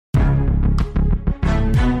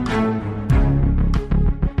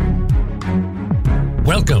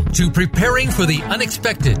to Preparing for the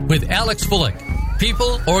Unexpected with Alex Fullick.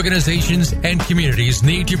 People, organizations, and communities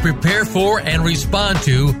need to prepare for and respond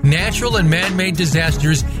to natural and man-made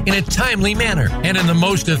disasters in a timely manner and in the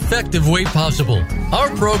most effective way possible.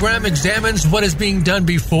 Our program examines what is being done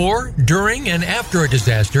before, during, and after a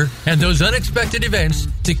disaster and those unexpected events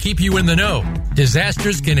to keep you in the know.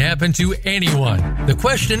 Disasters can happen to anyone. The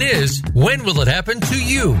question is, when will it happen to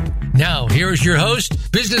you? Now, here is your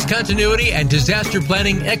host, business continuity and disaster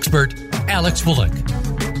planning expert, Alex Fullick.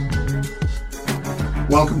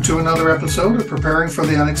 Welcome to another episode of Preparing for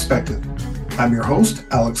the Unexpected. I'm your host,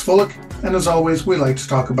 Alex Fullick, and as always, we like to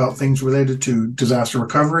talk about things related to disaster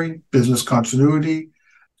recovery, business continuity,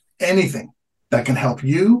 anything that can help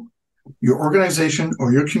you, your organization,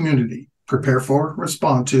 or your community prepare for,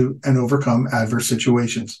 respond to, and overcome adverse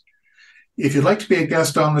situations. If you'd like to be a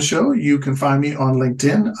guest on the show, you can find me on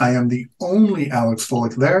LinkedIn. I am the only Alex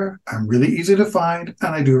Fullick there. I'm really easy to find,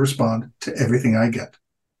 and I do respond to everything I get.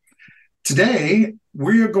 Today,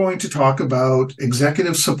 we are going to talk about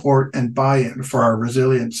executive support and buy-in for our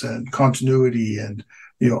resilience and continuity and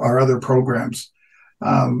our other programs.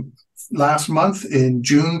 Last month in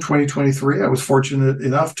June 2023, I was fortunate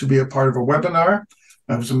enough to be a part of a webinar.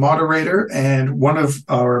 I was a moderator, and one of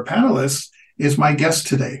our panelists is my guest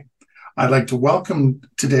today. I'd like to welcome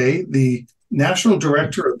today the National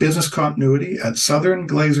Director of Business Continuity at Southern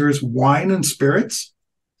Glazer's Wine and Spirits,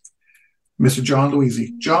 Mr. John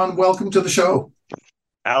Luizzi. John, welcome to the show.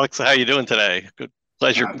 Alex, how are you doing today? Good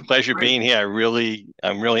pleasure being here.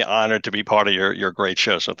 I'm really honored to be part of your great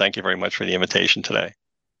show. So thank you very much for the invitation today.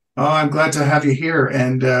 Oh, I'm glad to have you here,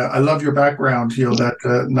 and I love your background.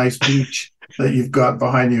 That nice beach that you've got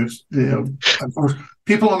behind you. Of course,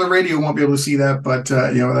 people on the radio won't be able to see that, but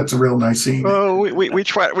that's a real nice scene. Oh, we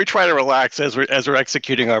try to relax as we're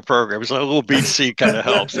executing our program. So a little beach seat kind of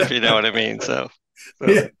helps, if you know what I mean. So.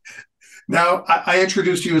 Yeah. Now, I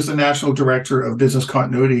introduced you as the National Director of Business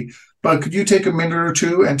Continuity, but could you take a minute or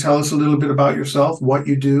two and tell us a little bit about yourself, what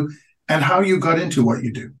you do, and how you got into what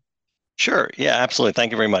you do? Sure. Yeah, absolutely.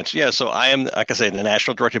 Thank you very much. Yeah, so I am, like I say, the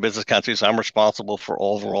National Director of Business Continuity. So I'm responsible for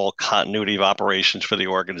overall continuity of operations for the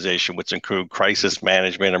organization, which include crisis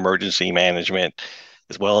management, emergency management,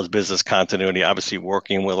 as well as business continuity, obviously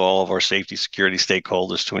working with all of our safety security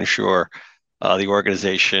stakeholders to ensure the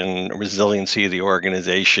organization, resiliency of the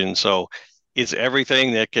organization. So it's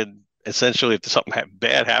everything that could essentially, if something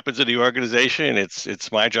bad happens in the organization,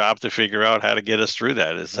 it's my job to figure out how to get us through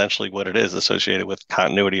that. It's essentially what it is associated with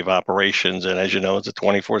continuity of operations. And as you know, it's a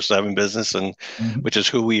 24/7 business, and which is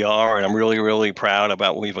who we are. And I'm really, really proud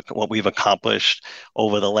about what we've accomplished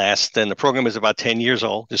over the last, and the program is about 10 years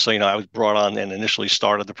old. Just so you know, I was brought on and initially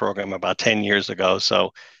started the program about 10 years ago.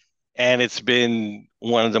 And it's been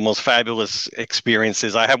one of the most fabulous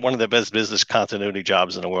experiences. I have one of the best business continuity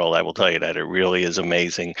jobs in the world. I will tell you that. It really is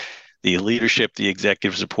amazing. The leadership, the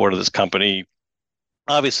executive support of this company.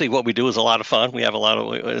 Obviously, what we do is a lot of fun. We have a lot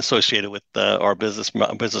of associated with our business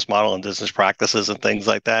model and business practices and things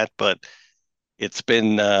like that. But it's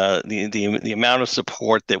been the amount of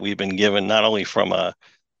support that we've been given, not only from a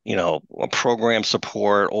program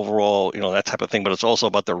support overall, that type of thing, but it's also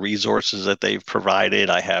about the resources that they've provided.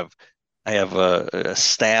 I have a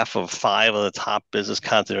staff of 5 of the top business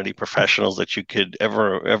continuity professionals that you could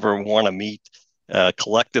ever want to meet.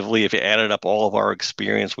 Collectively, if you added up all of our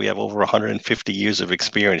experience, we have over 150 years of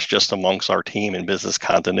experience just amongst our team in business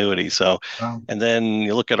continuity. So, wow. And then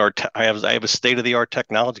you look at I have a state-of-the-art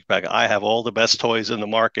technology bag. I have all the best toys in the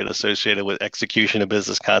market associated with execution of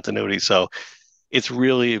business continuity. So it's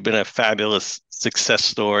really been a fabulous success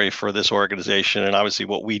story for this organization. And obviously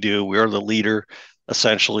what we do, we're the leader,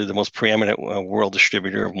 essentially the most preeminent world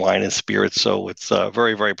distributor of wine and spirits. So it's a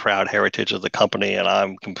very, very proud heritage of the company. And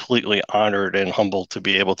I'm completely honored and humbled to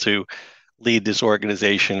be able to lead this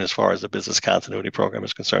organization as far as the business continuity program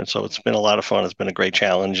is concerned. So it's been a lot of fun. It's been a great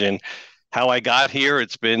challenge. And how I got here,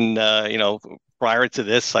 it's been, prior to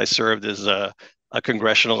this, I served as a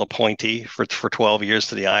congressional appointee for 12 years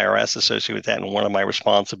to the IRS associated with that. And one of my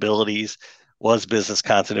responsibilities was business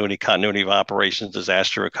continuity of operations,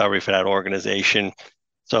 disaster recovery for that organization.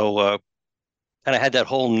 So kind of had that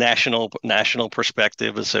whole national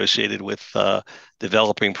perspective associated with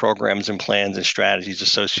developing programs and plans and strategies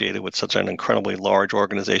associated with such an incredibly large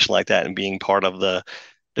organization like that, and being part of the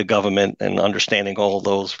government and understanding all of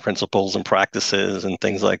those principles and practices and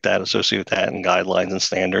things like that associated with that, and guidelines and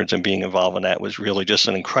standards, and being involved in that was really just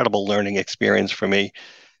an incredible learning experience for me.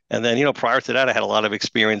 And then, prior to that, I had a lot of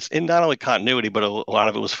experience in not only continuity, but a lot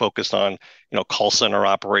of it was focused on, call center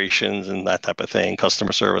operations and that type of thing,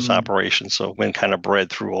 customer service operations. So been kind of bred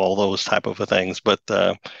through all those type of things. But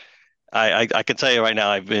I can tell you right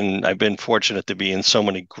now, I've been fortunate to be in so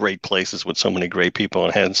many great places with so many great people,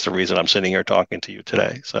 and hence the reason I'm sitting here talking to you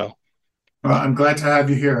today. So Well, I'm glad to have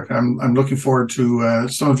you here. I'm looking forward to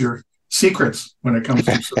some of your secrets when it comes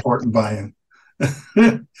to support and buy-in.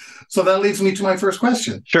 So that leads me to my first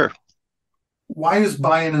question. sure. Why is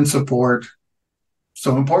buy-in and support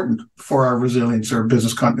so important for our resilience or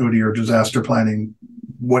business continuity or disaster planning,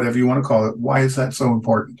 whatever you want to call it? Why is that so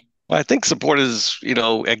important? Well, I think support is,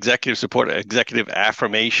 executive support, executive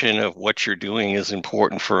affirmation of what you're doing is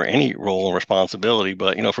important for any role and responsibility.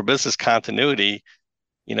 But, for business continuity,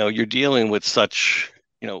 you're dealing with such,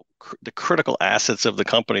 the critical assets of the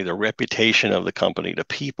company, the reputation of the company, the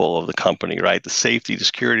people of the company, right? The safety, the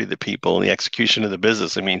security of the people, and the execution of the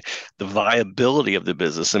business. I mean, the viability of the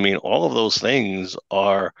business. I mean, all of those things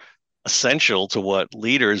are essential to what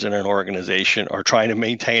leaders in an organization are trying to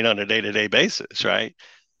maintain on a day-to-day basis, right?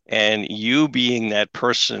 And you being that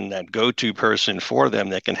person, that go-to person for them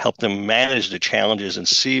that can help them manage the challenges and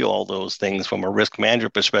see all those things from a risk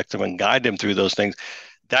management perspective and guide them through those things,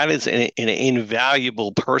 that is an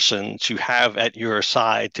invaluable person to have at your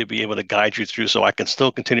side to be able to guide you through so I can still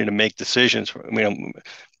continue to make decisions,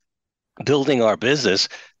 building our business,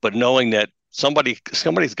 but knowing that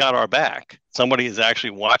somebody's got our back. Somebody is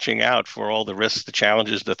actually watching out for all the risks, the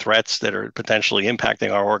challenges, the threats that are potentially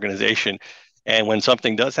impacting our organization. And when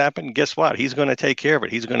something does happen, guess what? He's going to take care of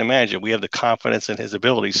it. He's going to manage it. We have the confidence in his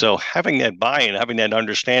ability. So having that buy-in, having that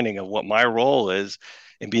understanding of what my role is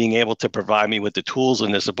and being able to provide me with the tools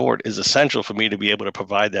and the support is essential for me to be able to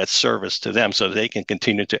provide that service to them so they can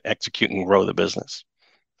continue to execute and grow the business.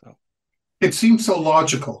 So. It seems so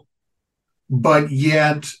logical, but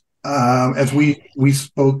yet, as we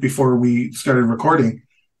spoke before we started recording,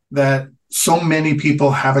 that so many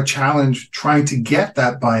people have a challenge trying to get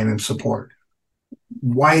that buy-in and support.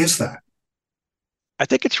 Why is that? I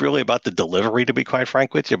think it's really about the delivery, to be quite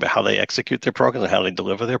frank with you, about how they execute their programs and how they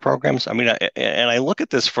deliver their programs. I mean, I look at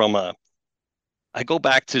this I go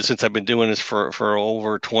back to, since I've been doing this for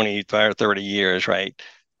over 25 or 30 years, right?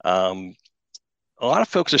 A lot of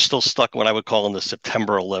folks are still stuck in what I would call in the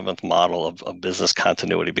September 11th model of business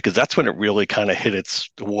continuity, because that's when it really kind of hit its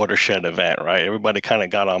watershed event, right? Everybody kind of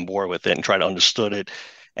got on board with it and tried to understood it.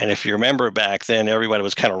 And if you remember back then, everybody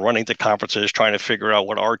was kind of running to conferences trying to figure out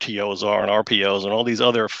what RTOs are and RPOs and all these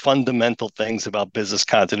other fundamental things about business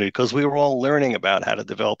continuity, because we were all learning about how to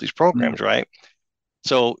develop these programs, right?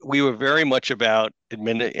 So we were very much about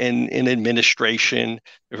in administration,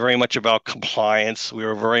 very much about compliance. We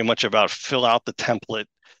were very much about fill out the template.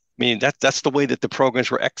 I mean, that's the way that the programs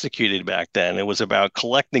were executed back then. It was about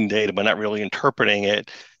collecting data, but not really interpreting it.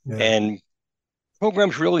 Yeah. And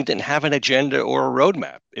programs really didn't have an agenda or a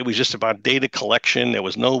roadmap. It was just about data collection. There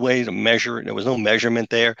was no way to measure it. There was no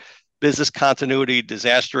measurement there. Business continuity,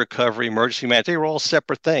 disaster recovery, emergency management, they were all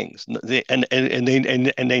separate things. And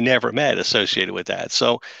they never met associated with that.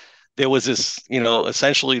 So there was this,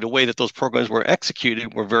 essentially the way that those programs were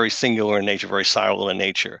executed were very singular in nature, very siloed in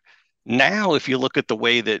nature. Now, if you look at the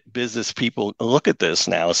way that business people look at this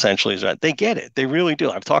now, essentially, is that they get it. They really do.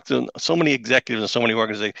 I've talked to so many executives and so many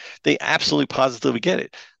organizations. They absolutely positively get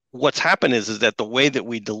it. What's happened is that the way that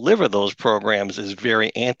we deliver those programs is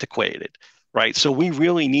very antiquated, right? So we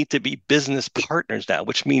really need to be business partners now,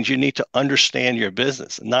 which means you need to understand your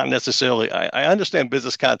business. Not necessarily, I understand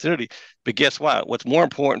business continuity, but guess what? What's more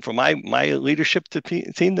important for my leadership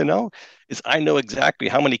team to know is I know exactly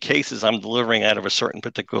how many cases I'm delivering out of a certain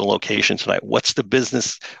particular location tonight. What's the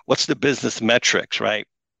business metrics, right?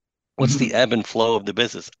 What's the ebb and flow of the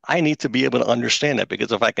business? I need to be able to understand that,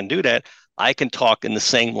 because if I can do that, I can talk in the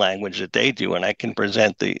same language that they do, and I can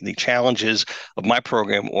present the challenges of my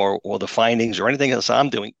program or the findings or anything else I'm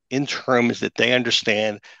doing in terms that they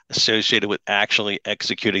understand associated with actually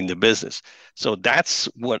executing the business. So that's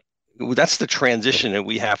the transition that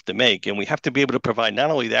we have to make. And we have to be able to provide not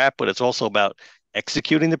only that, but it's also about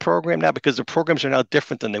executing the program now, because the programs are now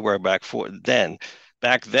different than they were back then.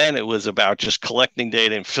 Back then, it was about just collecting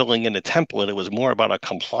data and filling in the template. It was more about a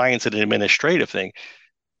compliance and administrative thing.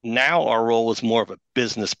 Now our role is more of a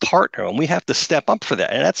business partner, and we have to step up for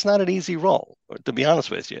that. And that's not an easy role, to be honest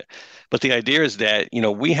with you. But the idea is that,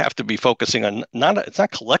 we have to be focusing on it's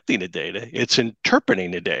not collecting the data, it's interpreting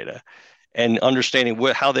the data and understanding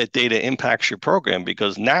how that data impacts your program,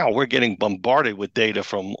 because now we're getting bombarded with data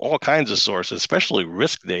from all kinds of sources, especially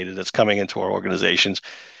risk data that's coming into our organizations.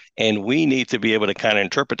 And we need to be able to kind of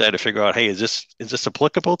interpret that to figure out, hey, is this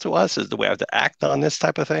applicable to us? Is the way I have to act on this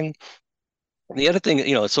type of thing? And the other thing,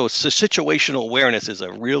 so situational awareness is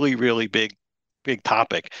a really, really big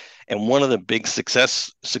topic. And one of the big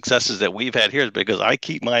successes that we've had here is because I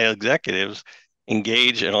keep my executives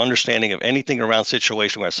engage in understanding of anything around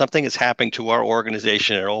situation where something is happening to our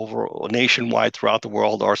organization and over nationwide throughout the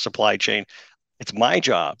world, our supply chain. It's my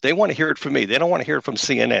job. They want to hear it from me. They don't want to hear it from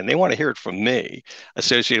CNN. They want to hear it from me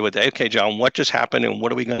associated with, okay, John, what just happened and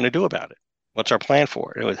what are we going to do about it? What's our plan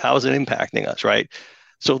for it? How is it impacting us, right?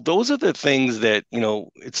 So those are the things that,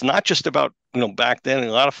 it's not just about, back then,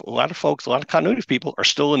 a lot of folks, a lot of continuity people are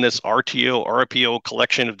still in this RTO, RPO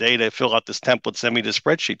collection of data, fill out this template, send me the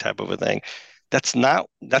spreadsheet type of a thing. That's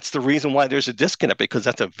the reason why there's a disconnect, because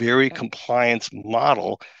that's a very compliance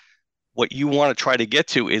model. What you want to try to get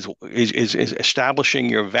to is establishing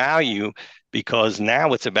your value, because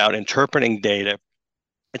now it's about interpreting data.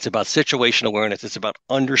 It's about situation awareness. It's about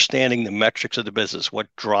understanding the metrics of the business, what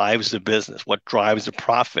drives the business, what drives the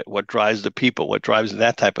profit, what drives the people, what drives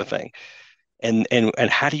that type of thing. And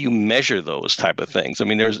how do you measure those type of things? I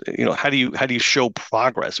mean, there's, how do you show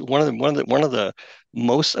progress? One of the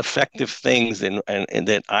most effective things and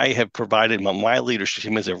that I have provided my leadership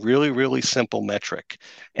team is a really, really simple metric,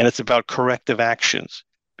 and it's about corrective actions,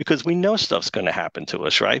 because we know stuff's going to happen to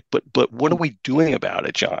us, right? But what are we doing about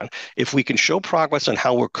it, John? If we can show progress on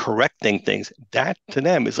how we're correcting things, that to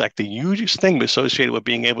them is like the hugest thing associated with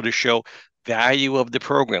being able to show value of the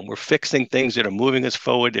program. We're fixing things that are moving us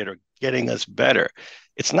forward, that are getting us better.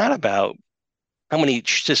 It's not about how many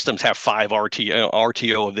systems have 5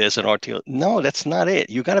 RTO of this and RTO. No, that's not it.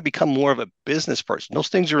 You got to become more of a business person. Those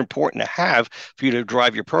things are important to have for you to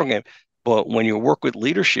drive your program. But when you work with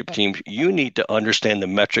leadership teams, you need to understand the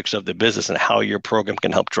metrics of the business and how your program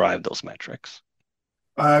can help drive those metrics.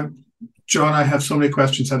 John, I have so many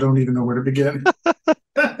questions. I don't even know where to begin.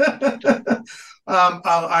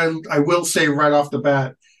 I will say right off the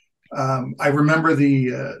bat, I remember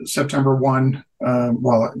the September 1,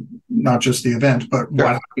 well, not just the event, but Sure.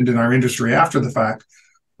 what happened in our industry after the fact.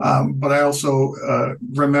 But I also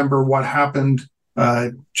remember what happened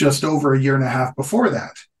just over a year and a half before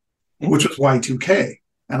that, which was Y2K.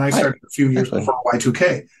 And I started a few years before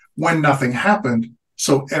Y2K, when nothing happened.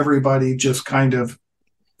 So everybody just kind of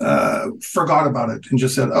forgot about it and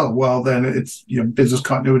just said, oh, well, then it's business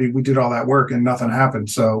continuity. We did all that work and nothing happened.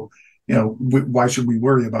 So, why should we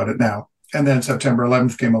worry about it now? And then September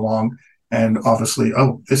 11th came along, and obviously,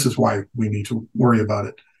 oh, this is why we need to worry about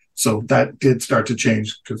it. So that did start to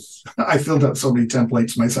change, because I filled out so many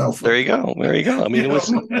templates myself. There you go. I mean,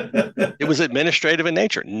 it was administrative in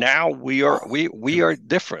nature. Now we are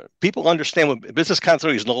different. People understand what business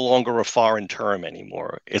continuity is no longer a foreign term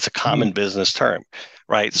anymore. It's a common business term,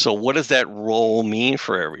 right? So what does that role mean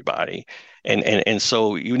for everybody? And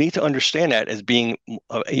so you need to understand that as being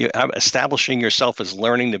establishing yourself as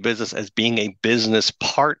learning the business, as being a business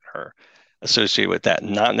partner associated with that,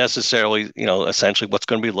 not necessarily, essentially what's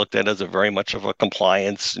going to be looked at as a very much of a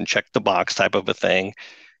compliance and check the box type of a thing.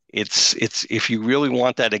 It's if you really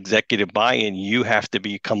want that executive buy-in, you have to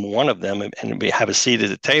become one of them and have a seat at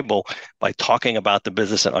the table by talking about the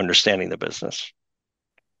business and understanding the business.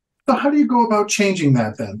 So how do you go about changing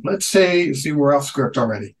that then? Let's see, we're off script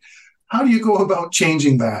already. How do you go about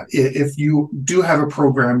changing that? If you do have a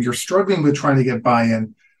program, you're struggling with trying to get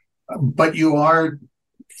buy-in, but you are,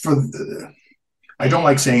 I don't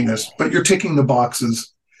like saying this, but you're ticking the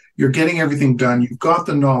boxes, you're getting everything done, you've got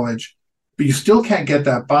the knowledge, but you still can't get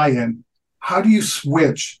that buy-in. How do you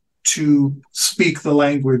switch to speak the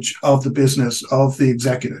language of the business, of the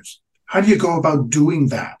executives? How do you go about doing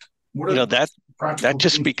that? That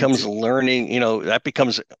just becomes learning, that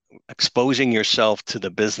becomes exposing yourself to the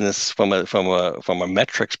business from a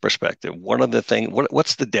metrics perspective. What are the things,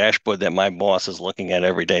 what's the dashboard that my boss is looking at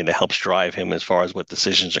every day that helps drive him as far as what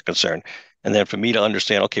decisions are concerned? And then for me to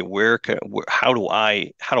understand, okay, how do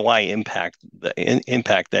I impact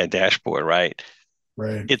that dashboard, right?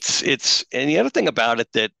 Right. It's and the other thing about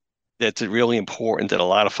it that's really important that a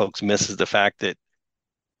lot of folks miss is the fact that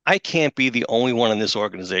I can't be the only one in this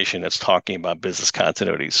organization that's talking about business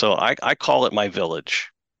continuity. So I call it my village,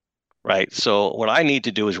 right? So what I need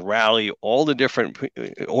to do is rally all the different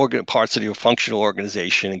parts of your functional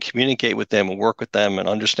organization and communicate with them and work with them and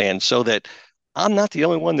understand, so that I'm not the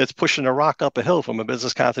only one that's pushing a rock up a hill from a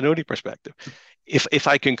business continuity perspective. If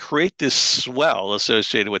I can create this swell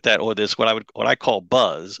associated with that, or this what I call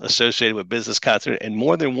buzz associated with business continuity, and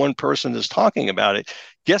more than one person is talking about it,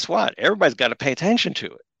 guess what? Everybody's got to pay attention to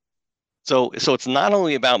it. So it's not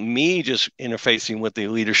only about me just interfacing with the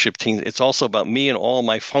leadership team, it's also about me and all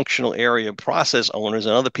my functional area process owners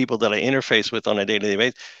and other people that I interface with on a day-to-day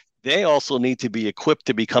basis. They also need to be equipped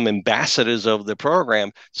to become ambassadors of the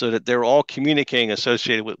program, so that they're all communicating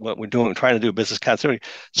associated with what we're doing, trying to do business continuity.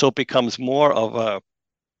 So it becomes more of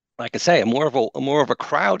like I say, more of a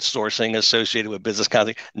crowdsourcing associated with business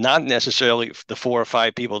continuity, not necessarily the 4 or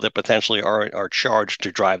 5 people that potentially are charged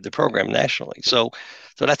to drive the program nationally. So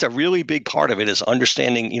that's a really big part of it, is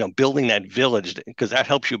understanding, building that village, because that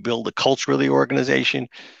helps you build the culture of the organization.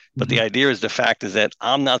 But the idea is, the fact is that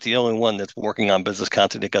I'm not the only one that's working on business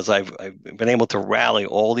continuity, because I've been able to rally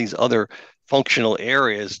all these other functional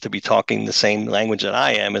areas to be talking the same language that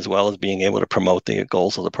I am, as well as being able to promote the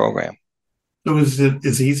goals of the program. So is it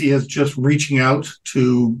as easy as just reaching out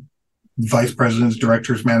to vice presidents,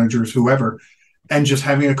 directors, managers, whoever, and just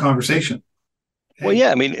having a conversation? Well, Hey,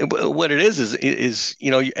 yeah, I mean, what it is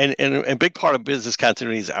and a big part of business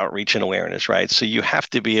continuity is outreach and awareness, right? So you have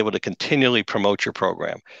to be able to continually promote your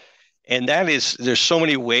program, and there's so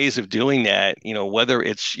many ways of doing that. Whether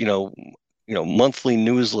it's monthly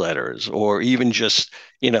newsletters, or even just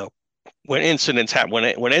when incidents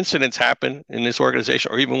happen in this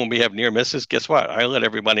organization, or even when we have near misses. Guess what? I let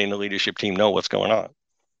everybody in the leadership team know what's going on,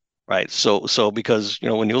 right? So because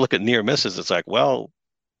when you look at near misses, it's like, well,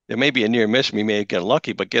 there may be a near miss, we may get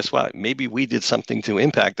lucky, but guess what? Maybe we did something to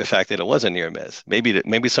impact the fact that it was a near miss.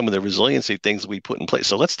 Maybe some of the resiliency things we put in place.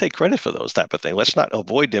 So let's take credit for those type of things. Let's not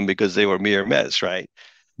avoid them because they were near miss, right?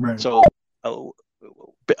 right. So uh,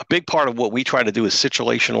 a big part of what we try to do is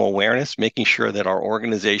situational awareness, making sure that our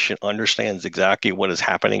organization understands exactly what is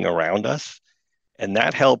happening around us. And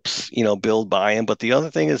that helps, build buy-in. But the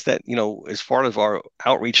other thing is that, as far as our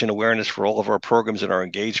outreach and awareness for all of our programs and our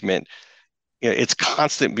engagement, it's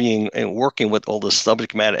constant being and working with all the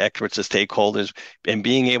subject matter experts and stakeholders, and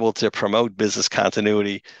being able to promote business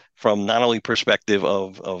continuity from not only perspective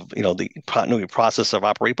of the continuity process of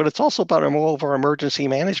operate, but it's also about more of our emergency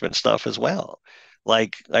management stuff as well.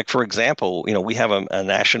 Like for example, we have a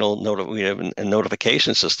national we have a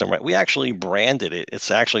notification system, right? We actually branded it.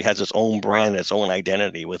 It's actually has its own brand, its own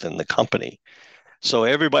identity within the company. So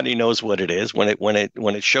everybody knows what it is. When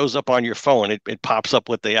it shows up on your phone, it pops up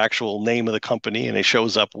with the actual name of the company, and it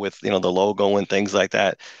shows up with the logo and things like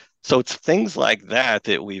that. So it's things like that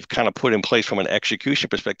that we've kind of put in place from an execution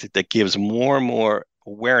perspective that gives more and more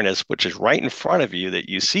awareness, which is right in front of you, that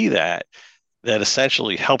you see that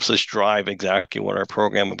essentially helps us drive exactly what our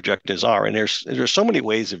program objectives are. And there's so many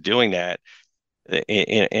ways of doing that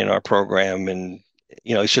in our program. And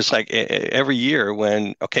it's just like every year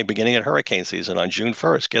beginning of hurricane season on June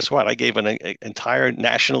 1st, guess what? I gave an entire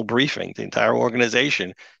national briefing, the entire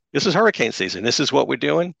organization. This is hurricane season. This is what we're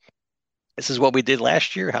doing. This is what we did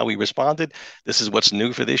last year, how we responded. This is what's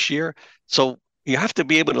new for this year. So you have to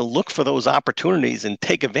be able to look for those opportunities and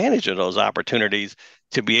take advantage of those opportunities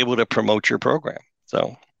to be able to promote your program.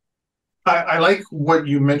 So I like what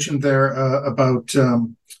you mentioned there about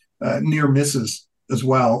near misses as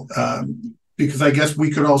well, because I guess we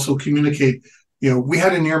could also communicate. We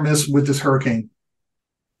had a near miss with this hurricane.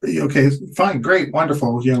 Okay, fine, great,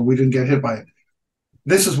 wonderful. We didn't get hit by it.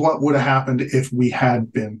 This is what would have happened if we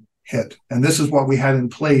had been hit, and this is what we had in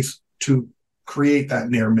place to create that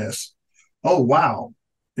near miss. Oh, wow.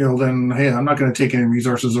 Then, hey, I'm not going to take any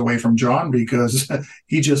resources away from John because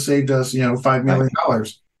he just saved us, $5 million.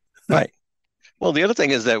 right. Well, the other thing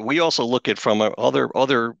is that we also look at from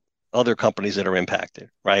other companies that are impacted,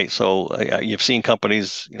 right? So you've seen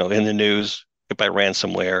companies, in the news hit by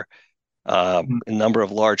ransomware. A number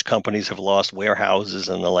of large companies have lost warehouses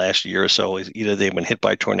in the last year or so. Either they've been hit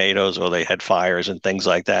by tornadoes or they had fires and things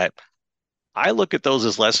like that. I look at those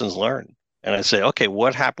as lessons learned. And I say, okay,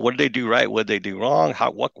 what happened? What did they do right? What did they do wrong?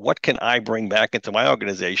 What can I bring back into my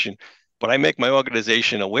organization? But I make my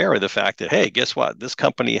organization aware of the fact that, hey, guess what? This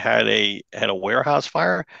company had a warehouse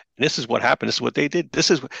fire. And this is what happened. This is what they did. This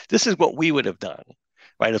is what we would have done.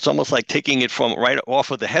 Right. It's almost like taking it from right off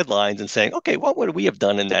of the headlines and saying, okay, what would we have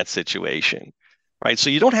done in that situation? Right. So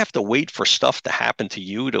you don't have to wait for stuff to happen to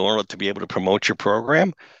you in order to be able to promote your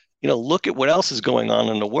program. Look at what else is going on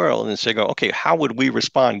in the world and say, okay, how would we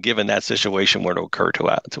respond given that situation were to occur to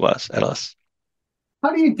us?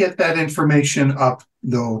 How do you get that information up,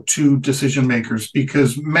 though, to decision makers?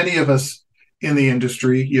 Because many of us in the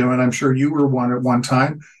industry, and I'm sure you were one at one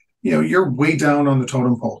time, you're way down on the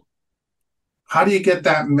totem pole. How do you get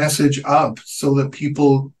that message up so that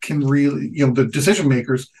people can really, the decision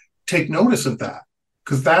makers take notice of that?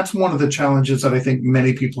 Because that's one of the challenges that I think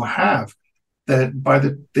many people have,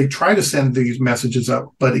 that they try to send these messages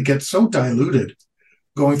up, but it gets so diluted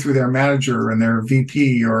going through their manager and their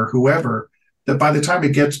VP or whoever, that by the time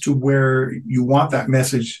it gets to where you want that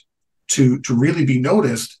message to really be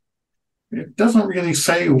noticed, it doesn't really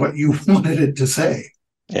say what you wanted it to say.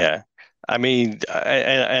 Yeah. I mean,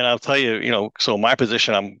 and I'll tell you, so my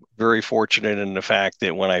position, I'm very fortunate in the fact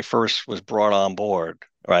that when I first was brought on board,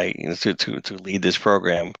 right, to lead this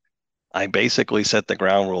program, I basically set the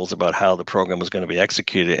ground rules about how the program was going to be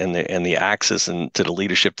executed and the access and to the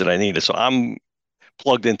leadership that I needed. So I'm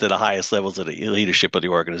plugged into the highest levels of the leadership of the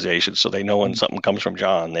organization. So they know when something comes from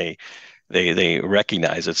John, they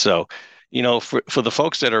recognize it. So, for the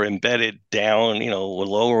folks that are embedded down,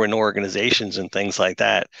 lower in organizations and things like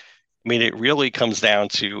that, I mean, it really comes down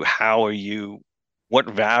to what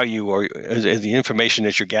value or is the information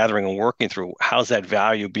that you're gathering and working through, how's that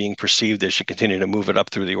value being perceived as you continue to move it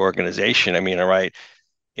up through the organization? I mean, all right.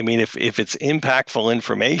 I mean, if it's impactful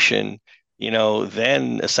information,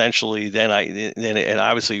 then essentially, then it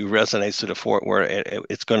obviously resonates to the point where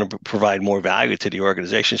it's going to provide more value to the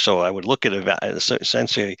organization. So I would look at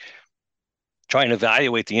essentially try and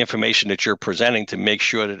evaluate the information that you're presenting to make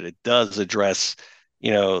sure that it does address,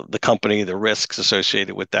 the company, the risks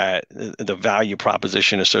associated with that, the value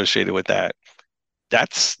proposition associated with that.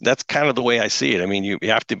 That's kind of the way I see it. I mean, you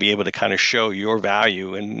have to be able to kind of show your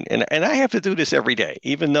value, and I have to do this every day,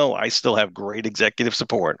 even though I still have great executive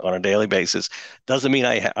support on a daily basis. Doesn't mean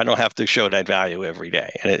I don't have to show that value every day,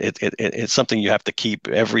 and it's something you have to keep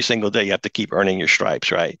every single day. You have to keep earning your stripes,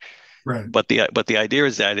 right? Right. But the idea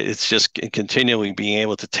is that it's just continually being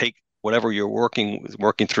able to take whatever you're working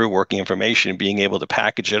information, being able to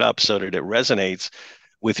package it up so that it resonates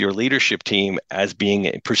with your leadership team as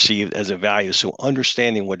being perceived as a value. So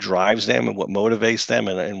understanding what drives them and what motivates them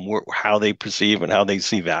and how they perceive and how they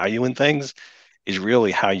see value in things is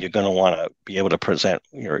really how you're going to want to be able to present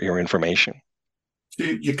your information.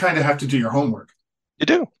 You kind of have to do your homework. You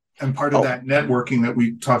do. And part of that networking that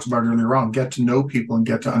we talked about earlier on, get to know people and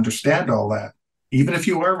get to understand all that. Even if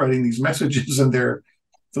you are writing these messages and they're,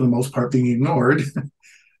 for the most part, being ignored.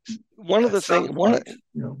 One of the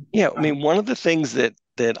things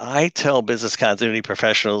that I tell business continuity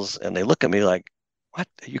professionals, and they look at me like, "What?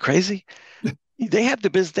 Are you crazy?" They have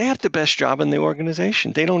the best job in the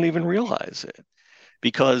organization. They don't even realize it,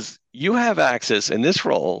 because you have access in this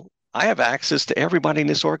role. I have access to everybody in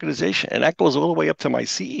this organization, and that goes all the way up to my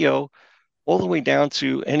CEO, all the way down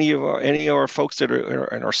to any of our folks that are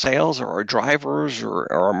in our sales or our drivers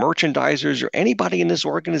or our merchandisers or anybody in this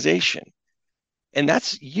organization. And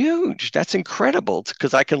that's huge. That's incredible,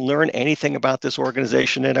 because I can learn anything about this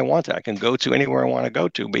organization that I want to. I can go to anywhere I want to go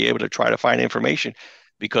to, be able to try to find information.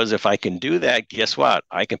 Because if I can do that, guess what?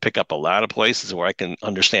 I can pick up a lot of places where I can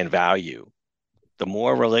understand value. The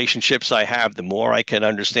more relationships I have, the more I can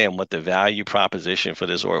understand what the value proposition for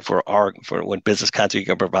this or for what business continuity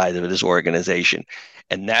can provide to this organization.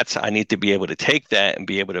 And I need to be able to take that and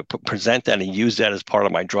be able to present that and use that as part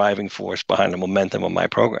of my driving force behind the momentum of my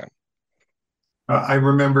program. I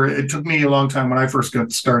remember it took me a long time when I first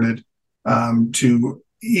got started to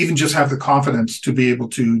even just have the confidence to be able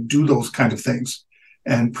to do those kind of things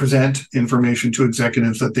and present information to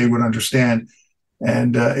executives that they would understand.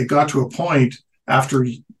 And it got to a point after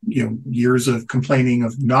years of complaining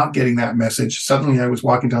of not getting that message. Suddenly I was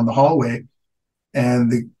walking down the hallway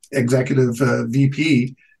and the executive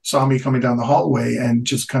VP saw me coming down the hallway and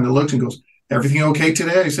just kind of looked and goes, "Everything okay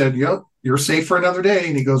today?" I said, "Yep, you're safe for another day."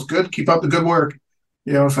 And he goes, "Good, keep up the good work."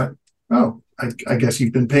 It's like, oh, I guess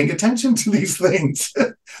you've been paying attention to these things.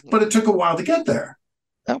 But it took a while to get there.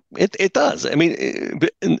 It does. I mean,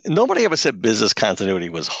 nobody ever said business continuity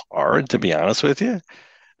was hard, to be honest with you.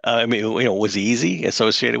 It was easy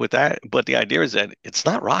associated with that. But the idea is that it's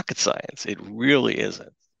not rocket science. It really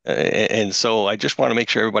isn't. And so I just want to make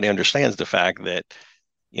sure everybody understands the fact that,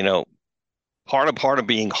 part of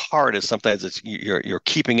being hard is sometimes you're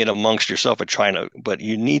keeping it amongst yourself and trying to, but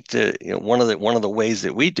you need to, one of the ways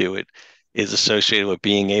that we do it is associated with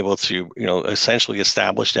being able to, essentially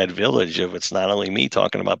establish that village of, it's not only me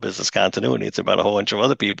talking about business continuity, it's about a whole bunch of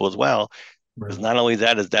other people as well. Because not only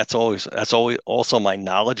that's always also my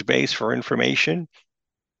knowledge base for information,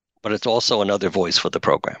 but it's also another voice for the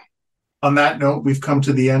program. On that note, we've come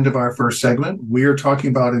to the end of our first segment. We are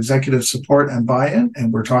talking about executive support and buy-in,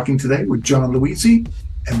 and we're talking today with John Luizzi,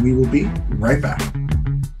 and we will be right back.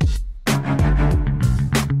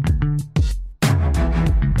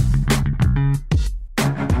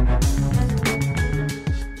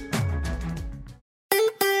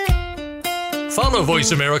 Follow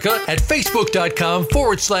Voice America at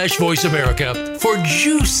Facebook.com/Voice America for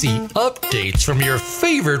juicy updates from your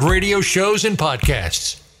favorite radio shows and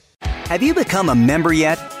podcasts. Have you become a member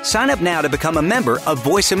yet? Sign up now to become a member of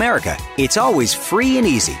Voice America. It's always free and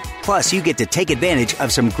easy. Plus, you get to take advantage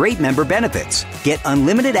of some great member benefits. Get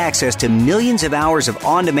unlimited access to millions of hours of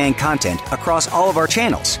on-demand content across all of our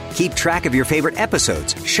channels. Keep track of your favorite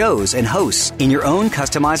episodes, shows, and hosts in your own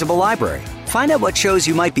customizable library. Find out what shows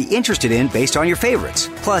you might be interested in based on your favorites.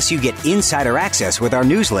 Plus, you get insider access with our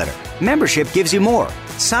newsletter. Membership gives you more.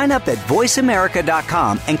 Sign up at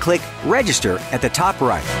voiceamerica.com and click register at the top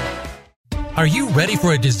right. Are you ready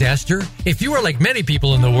for a disaster? If you are like many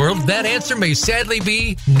people in the world, that answer may sadly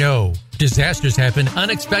be no. Disasters happen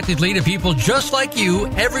unexpectedly to people just like you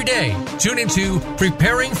every day. Tune into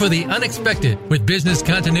Preparing for the Unexpected with business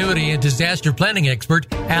continuity and disaster planning expert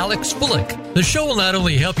Alex Fullick. The show will not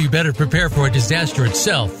only help you better prepare for a disaster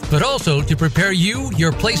itself, but also to prepare you,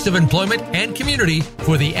 your place of employment, and community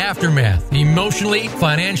for the aftermath, emotionally,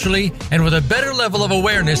 financially, and with a better level of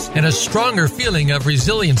awareness and a stronger feeling of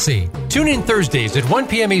resiliency. Tune in Thursdays at 1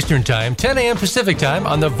 p.m. Eastern Time, 10 a.m. Pacific Time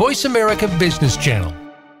on the Voice America Business Channel.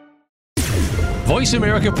 Voice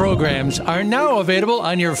America programs are now available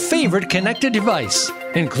on your favorite connected device,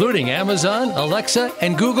 including Amazon, Alexa,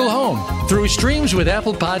 and Google Home. Through streams with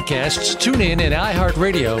Apple Podcasts, TuneIn, and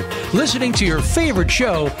iHeartRadio, listening to your favorite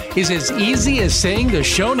show is as easy as saying the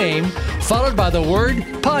show name followed by the word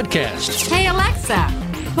podcast. Hey, Alexa,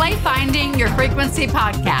 play Finding Your Frequency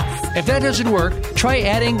podcast. If that doesn't work, try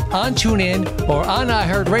adding on TuneIn or on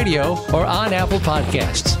iHeartRadio or on Apple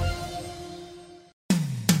Podcasts.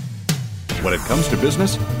 When it comes to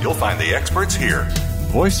business, you'll find the experts here.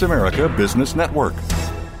 Voice America Business Network.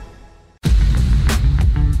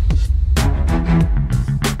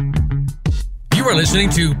 You are listening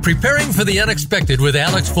to Preparing for the Unexpected with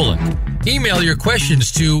Alex Fullick. Email your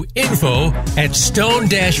questions to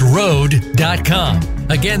info@stone-road.com.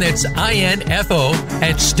 Again, that's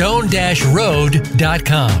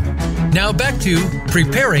info@stone-road.com. Now back to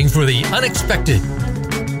Preparing for the Unexpected.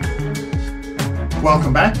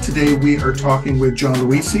 Welcome back. Today we are talking with John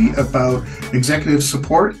Luizzi about executive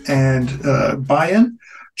support and buy-in.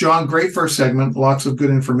 John, great first segment. Lots of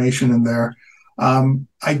good information in there.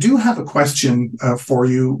 I do have a question for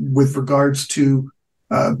you with regards to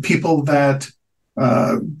people that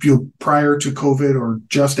prior to COVID or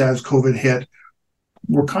just as COVID hit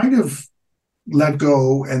were kind of let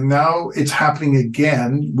go, and now it's happening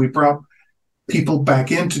again. We brought people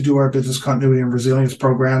back in to do our business continuity and resilience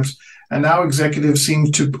programs. And now executives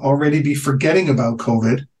seem to already be forgetting about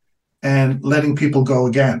COVID and letting people go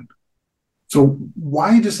again. So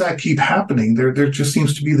why does that keep happening? There just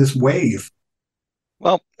seems to be this wave.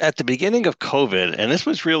 Well, at the beginning of COVID, and this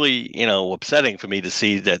was really, upsetting for me to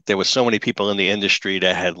see that there were so many people in the industry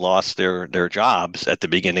that had lost their jobs at the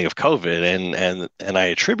beginning of COVID. And I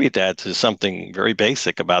attribute that to something very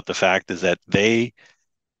basic about the fact is that they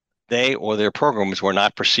or their programs were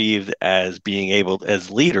not perceived as being able, as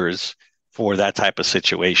leaders for that type of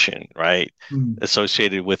situation, right?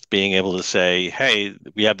 Associated with being able to say, hey,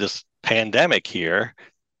 we have this pandemic here,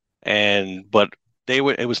 but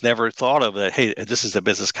it was never thought of that, hey, this is a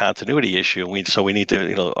business continuity issue, so we need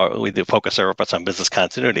to, we need to focus our efforts on business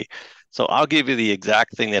continuity. So I'll give you the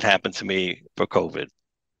exact thing that happened to me for COVID.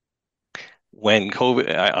 When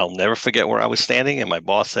COVID, I'll never forget where I was standing, and my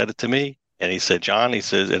boss said it to me. And he said, John, and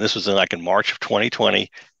this was in March of 2020.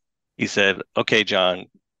 He said, okay, John,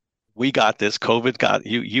 we got this. COVID got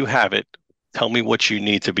you. You have it. Tell me what you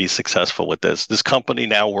need to be successful with this. This company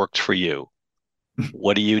now works for you.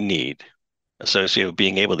 What do you need associated with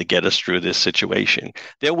being able to get us through this situation?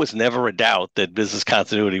 There was never a doubt that business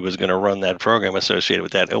continuity was going to run that program associated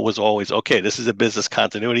with that. It was always, okay, this is a business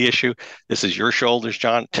continuity issue. This is your shoulders,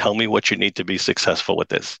 John. Tell me what you need to be successful with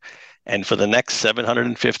this. And for the next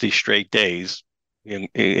 750 straight days,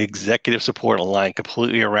 executive support aligned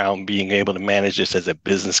completely around being able to manage this as a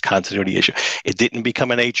business continuity issue. It didn't become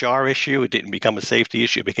an HR issue. It didn't become a safety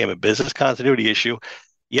issue. It became a business continuity issue.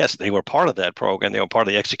 Yes, they were part of that program. They were part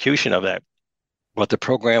of the execution of that. But the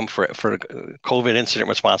program for COVID incident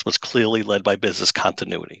response was clearly led by business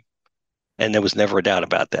continuity. And there was never a doubt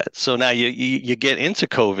about that. So now you get into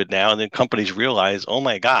COVID now, and then companies realize, oh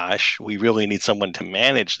my gosh, we really need someone to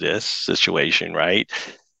manage this situation, right?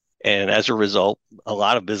 And as a result, a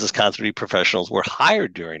lot of business continuity professionals were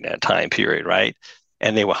hired during that time period, right?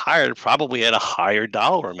 And they were hired probably at a higher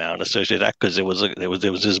dollar amount associated with that, because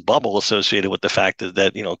there was this bubble associated with the fact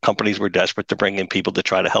that companies were desperate to bring in people to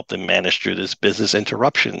try to help them manage through this business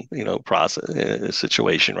interruption process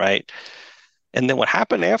situation, right? And then what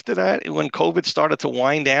happened after that, when COVID started to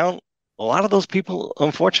wind down, a lot of those people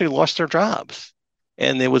unfortunately lost their jobs.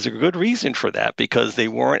 And there was a good reason for that, because they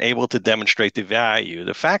weren't able to demonstrate the value.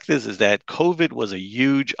 The fact is that COVID was a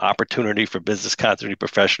huge opportunity for business continuity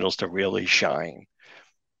professionals to really shine.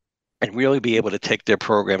 and really be able to take their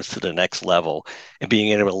programs to the next level and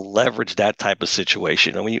being able to leverage that type of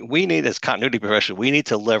situation. I mean, we need, as continuity professionals, we need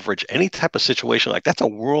to leverage any type of situation like that's a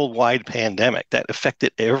worldwide pandemic that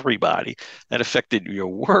affected everybody, that affected your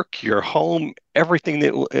work, your home, everything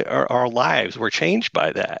that our lives were changed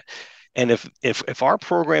by that. And if our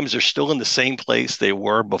programs are still in the same place they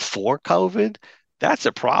were before COVID, that's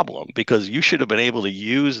a problem because you should have been able to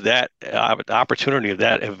use that opportunity of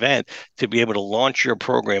that event to be able to launch your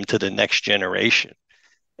program to the next generation.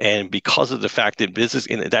 And because of the fact that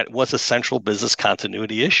that was a central business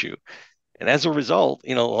continuity issue. And as a result,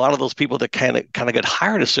 a lot of those people that kind of got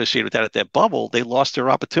hired associated with that at that bubble, they lost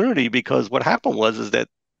their opportunity because what happened is that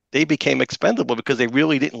they became expendable because they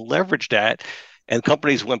really didn't leverage that. And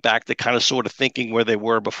companies went back to kind of sort of thinking where they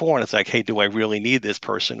were before. And it's like, hey, do I really need this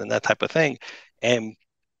person and that type of thing? And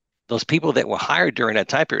those people that were hired during that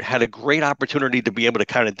time period had a great opportunity to be able to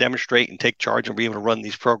kind of demonstrate and take charge and be able to run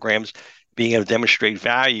these programs, being able to demonstrate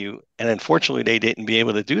value. And unfortunately, they didn't be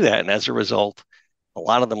able to do that. And as a result, a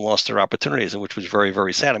lot of them lost their opportunities, which was very,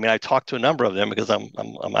 very sad. I mean, I talked to a number of them because I'm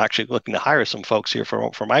actually looking to hire some folks here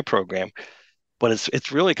for my program. But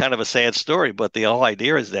it's really kind of a sad story. But the whole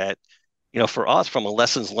idea is that, for us, from a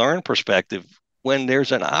lessons learned perspective, when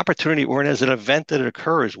there's an opportunity or there's an event that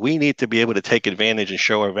occurs, we need to be able to take advantage and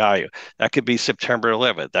show our value. That could be September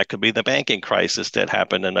 11th. That could be the banking crisis that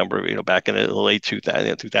happened back in the late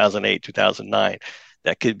 2008, 2009.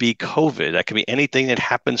 That could be COVID. That could be anything that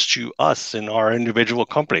happens to us in our individual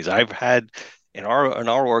companies. I've had in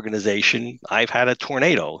our organization, I've had a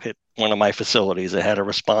tornado hit one of my facilities that had to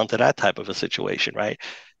respond to that type of a situation, right?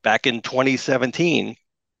 Back in 2017,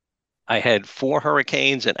 I had 4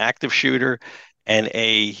 hurricanes, an active shooter, and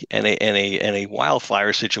a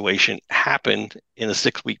wildfire situation happened in a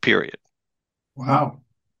 6-week period. Wow.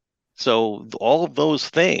 So all of those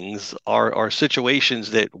things are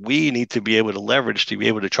situations that we need to be able to leverage to be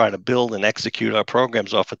able to try to build and execute our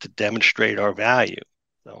programs off of to demonstrate our value.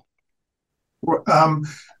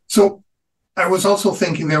 So I was also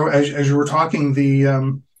thinking there, as you were talking,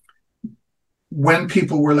 when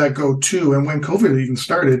people were let go too, and when COVID even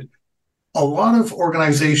started, a lot of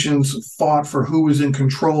organizations fought for who was in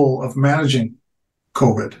control of managing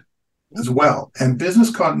COVID as well. And business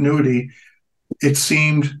continuity, it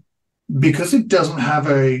seemed, because it doesn't have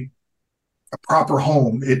a proper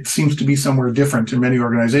home, it seems to be somewhere different in many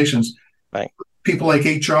organizations. Right. People like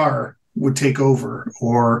HR would take over,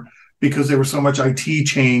 or because there was so much IT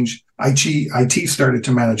change, IT started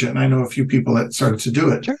to manage it. And I know a few people that started to do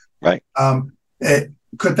it. Sure. Right.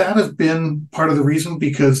 Could that have been part of the reason?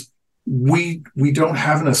 Because we don't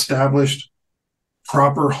have an established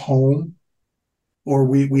proper home, or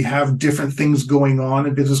we have different things going on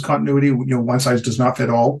in business continuity. One size does not fit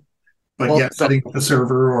all, but yet setting up a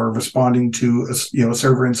server or responding to a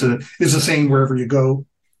server incident is the same wherever you go.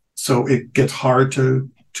 So it gets hard to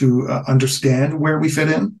understand where we fit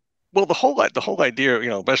in. Well, the whole idea,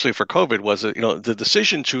 especially for COVID, was that, the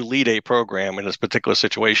decision to lead a program in this particular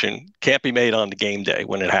situation can't be made on the game day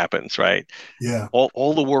when it happens, right? Yeah.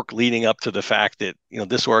 All the work leading up to the fact that,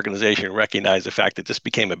 this organization recognized the fact that this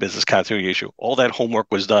became a business continuity issue. All that homework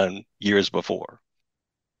was done years before.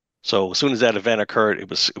 So as soon as that event occurred, it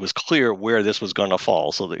was clear where this was going to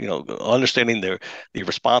fall. So that, understanding the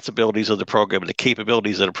responsibilities of the program and the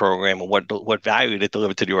capabilities of the program and what value it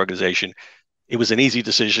delivered to the organization, it was an easy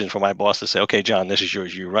decision for my boss to say, okay, John, this is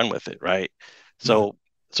yours, you run with it, right? So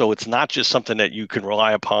it's not just something that you can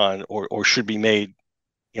rely upon or should be made.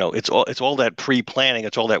 It's all that pre-planning,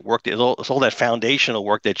 it's all that work, it's all that foundational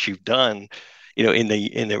work that you've done, in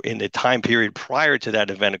the time period prior to that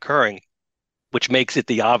event occurring, which makes it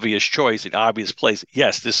the obvious choice, the obvious place.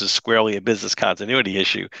 Yes, this is squarely a business continuity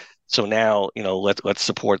issue. So now, let's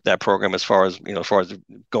support that program as far as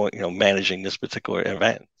going, managing this particular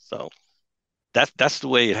event. So that's the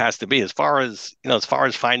way it has to be. As far as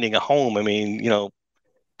finding a home, I mean,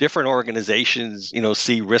 different organizations,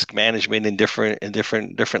 see risk management in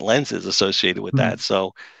different lenses associated with that.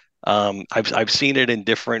 So I've seen it in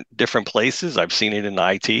different places. I've seen it in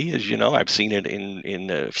IT, as you know. I've seen it in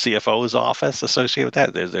the CFO's office associated with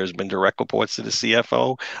that. There's been direct reports to the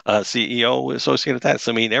CFO, CEO associated with that.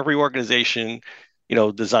 So I mean, every organization,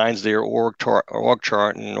 designs their org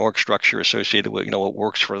chart and org structure associated with what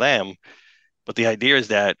works for them. But the idea is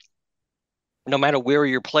that no matter where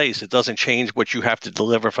you're placed, it doesn't change what you have to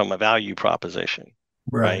deliver from a value proposition,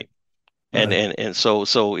 right? And so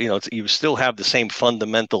you still have the same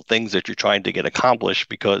fundamental things that you're trying to get accomplished,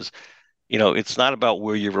 because it's not about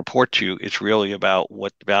where you report to. It's really about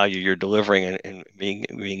what value you're delivering and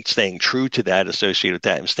staying true to that, associated with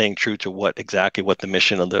that, and staying true to what the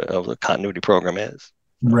mission of the continuity program is.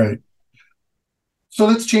 Right. So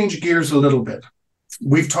let's change gears a little bit.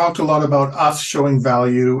 We've talked a lot about us showing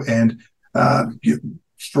value and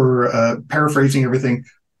for paraphrasing everything,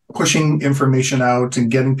 pushing information out and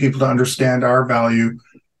getting people to understand our value.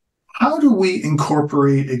 How do we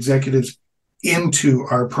incorporate executives into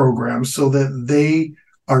our programs so that they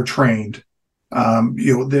are trained?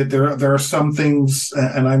 There are some things,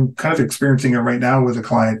 and I'm kind of experiencing it right now with a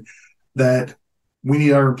client, that we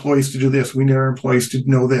need our employees to do this. We need our employees to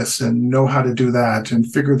know this and know how to do that and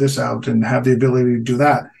figure this out and have the ability to do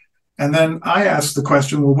that. And then I asked the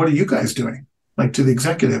question, well, what are you guys doing? Like to the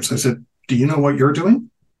executives, I said, do you know what you're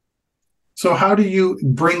doing? So how do you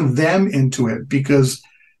bring them into it? Because,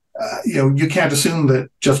 you can't assume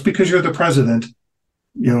that just because you're the president,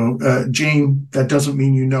 Jane, that doesn't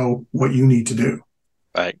mean you know what you need to do.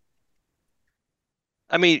 Right.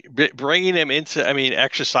 I mean, bringing them into,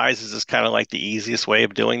 exercises is kind of like the easiest way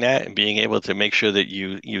of doing that, and being able to make sure that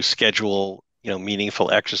you schedule,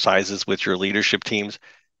 meaningful exercises with your leadership teams.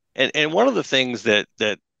 And one of the things that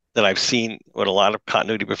I've seen with a lot of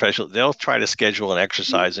continuity professionals, they'll try to schedule an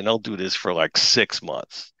exercise and they'll do this for like 6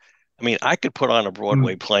 months. I mean, I could put on a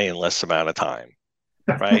Broadway play in less amount of time,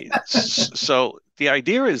 right? So the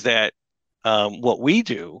idea is that what we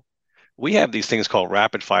do, we have these things called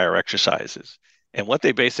rapid fire exercises. And what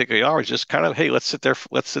they basically are is just kind of, hey, let's sit there,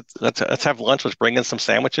 let's have lunch, let's bring in some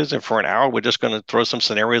sandwiches, and for an hour, we're just going to throw some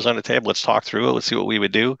scenarios on the table. Let's talk through it. Let's see what we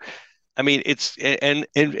would do. I mean, it's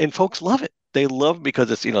and folks love it. They love it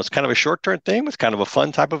because it's kind of a short-term thing. It's kind of a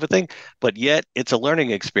fun type of a thing, but yet it's a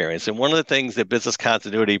learning experience. And one of the things that business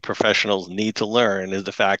continuity professionals need to learn is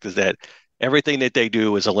the fact is that everything that they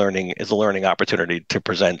do is a learning opportunity to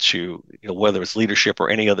present you, whether it's leadership or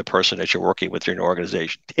any other person that you're working with in your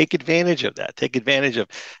organization. Take advantage of that. Take advantage of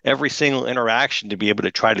every single interaction to be able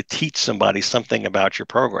to try to teach somebody something about your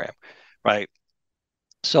program, right?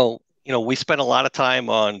 So, we spent a lot of time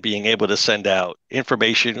on being able to send out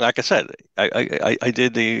information. Like I said, I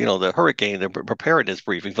did the hurricane, the preparedness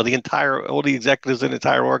briefing for all the executives in the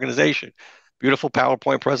entire organization. Beautiful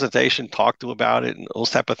PowerPoint presentation, talk to about it and those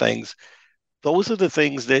type of things. Those are the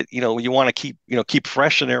things that you want to keep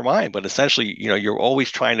fresh in their mind. But essentially, you're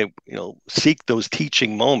always trying to seek those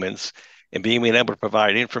teaching moments and being able to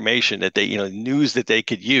provide information that they news that they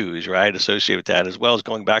could use, right, associated with that, as well as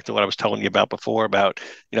going back to what I was telling you about before about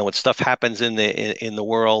when stuff happens in the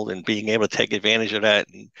world and being able to take advantage of that.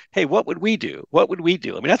 And hey, what would we do? I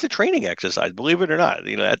mean, that's a training exercise, believe it or not.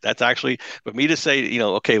 That's actually for me to say,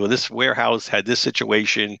 okay, well, this warehouse had this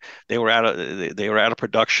situation. They were out of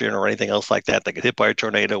production or anything else like that. They got hit by a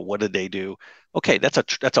tornado. What did they do? Okay, that's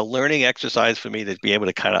a learning exercise for me to be able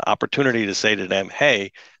to kind of opportunity to say to them,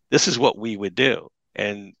 hey, this is what we would do.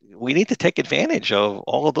 And we need to take advantage of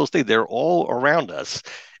all of those things. They're all around us.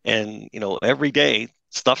 And, every day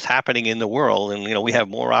stuff's happening in the world. And, we have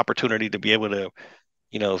more opportunity to be able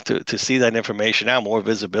to, to see that information now, more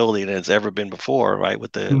visibility than it's ever been before, right?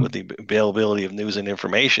 With the availability of news and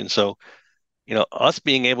information. So, us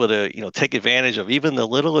being able to, take advantage of even the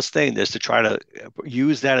littlest thing just to try to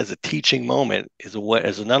use that as a teaching moment is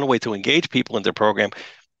another way to engage people in the program.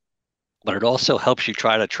 But it also helps you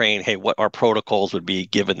try to train, hey, what our protocols would be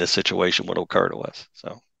given this situation would occur to us.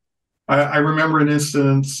 So I remember an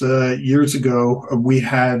instance years ago. We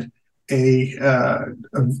had a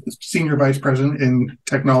senior vice president in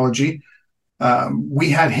technology.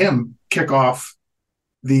 We had him kick off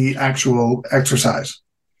the actual exercise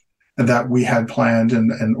that we had planned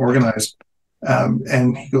and organized.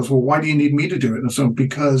 And he goes, well, why do you need me to do it? And so,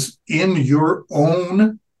 because in your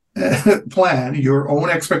own plan, your own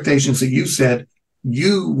expectations that you said,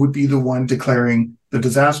 you would be the one declaring the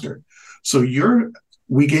disaster. So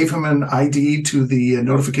we gave him an ID to the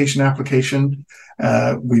notification application.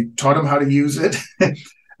 We taught him how to use it.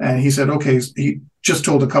 And he said, okay, he just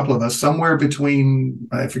told a couple of us somewhere between,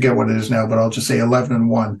 I forget what it is now, but I'll just say 11 and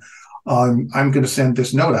 1. I'm going to send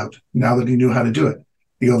this note out now that he knew how to do it.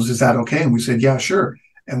 He goes, is that okay? And we said, yeah, sure.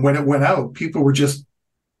 And when it went out, people were just,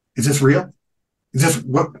 is this real? Is this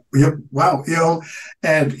what? Wow,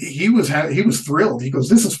 and he was thrilled. He goes,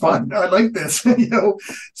 "This is fun. I like this."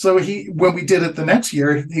 So when we did it the next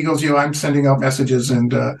year, he goes, "I'm sending out messages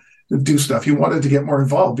and do stuff." He wanted to get more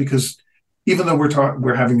involved because even though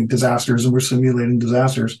we're having disasters and we're simulating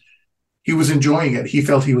disasters, he was enjoying it. He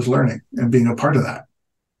felt he was learning and being a part of that.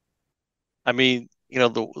 I mean,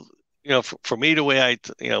 for me, the way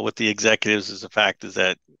with the executives is the fact is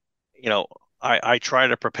that, I try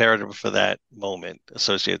to prepare them for that moment,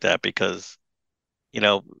 associate that because,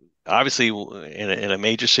 obviously in a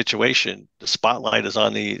major situation, the spotlight is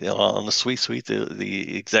on the C-suite,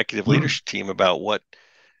 the executive leadership team about what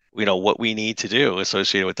what we need to do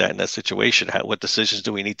associated with that in that situation. What decisions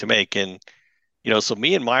do we need to make? And, so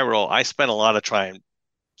me in my role, I spent a lot of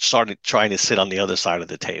started trying to sit on the other side of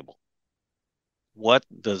the table. What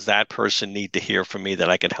does that person need to hear from me that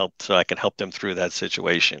I can help, so I can help them through that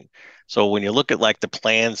situation? So when you look at like the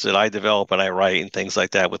plans that I develop and I write and things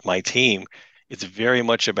like that with my team, it's very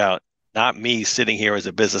much about not me sitting here as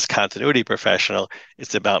a business continuity professional.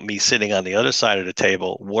 It's about me sitting on the other side of the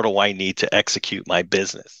table. What do I need to execute my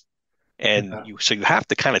business? And so you have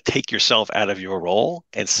to kind of take yourself out of your role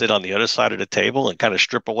and sit on the other side of the table and kind of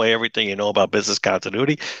strip away everything you know about business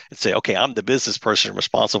continuity and say, okay, I'm the business person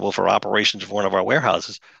responsible for operations of one of our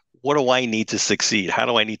warehouses. What do I need to succeed? How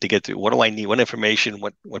do I need to get to? What do I need? What information,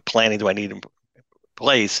 what planning do I need in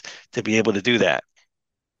place to be able to do that?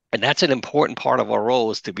 And that's an important part of our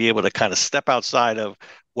role, is to be able to kind of step outside of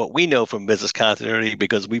what we know from business continuity,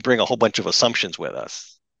 because we bring a whole bunch of assumptions with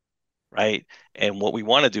us. Right. And what we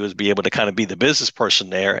want to do is be able to kind of be the business person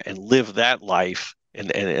there and live that life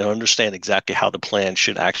and understand exactly how the plan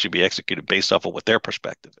should actually be executed based off of what their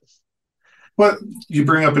perspective is. Well, you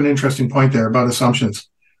bring up an interesting point there about assumptions.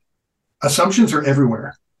 Assumptions are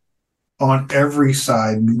everywhere, on every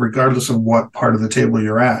side, regardless of what part of the table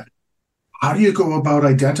you're at. How do you go about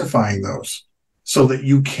identifying those so that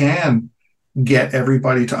you can get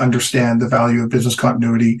everybody to understand the value of business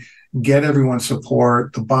continuity, get everyone's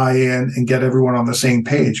support, the buy-in, and get everyone on the same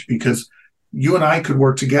page? Because you and I could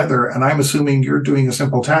work together, and I'm assuming you're doing a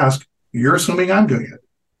simple task. You're assuming I'm doing it,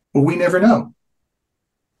 but we never know.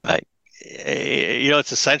 Right.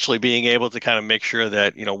 It's essentially being able to kind of make sure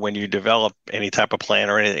that, when you develop any type of plan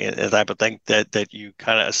or any type of thing, that you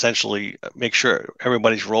kind of essentially make sure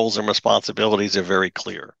everybody's roles and responsibilities are very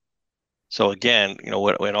clear. So again, in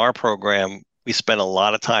our program, we spend a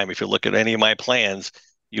lot of time. If you look at any of my plans,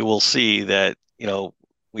 you will see that,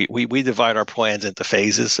 we divide our plans into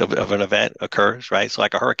phases of an event occurs, right? So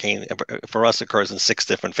like a hurricane for us occurs in 6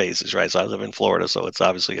 different phases, right? So I live in Florida, so it's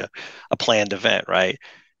obviously a planned event, right?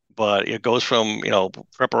 But it goes from,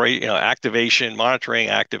 preparation, activation, monitoring,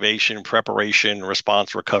 activation, preparation,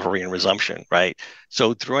 response, recovery, and resumption, right?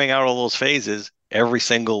 So throwing out all those phases, every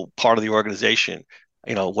single part of the organization,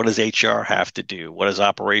 what does HR have to do? What does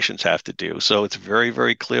operations have to do? So it's very,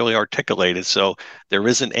 very clearly articulated. So there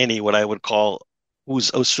isn't any, what I would call,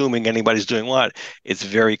 who's assuming anybody's doing what. It's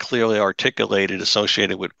very clearly articulated,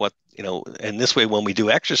 associated with what, and this way, when we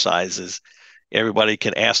do exercises, everybody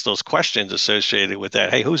can ask those questions associated with that.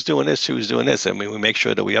 Hey, who's doing this? Who's doing this? I mean, we make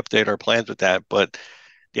sure that we update our plans with that. But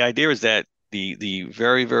the idea is that the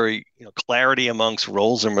very, very clarity amongst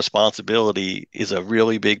roles and responsibility is a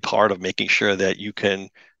really big part of making sure that you can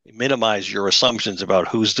minimize your assumptions about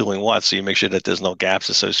who's doing what. So you make sure that there's no gaps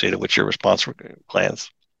associated with your response plans.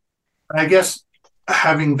 I guess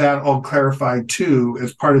having that all clarified too,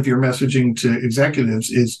 as part of your messaging to executives,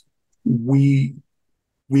 is we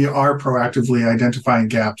are proactively identifying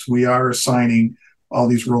gaps. We are assigning all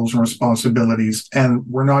these roles and responsibilities. And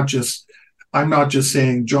I'm not just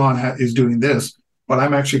saying John is doing this, but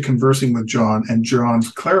I'm actually conversing with John, and John's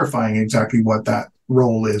clarifying exactly what that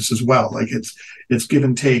role is as well. Like it's give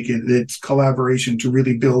and take. It's collaboration to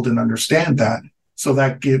really build and understand that. So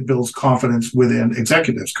that builds confidence within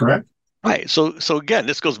executives, correct? Right. So again,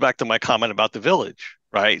 this goes back to my comment about the village.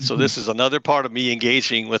 Right. Mm-hmm. So this is another part of me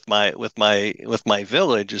engaging with my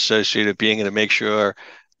village, associated with being able to make sure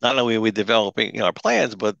not only are we developing our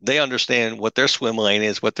plans, but they understand what their swim lane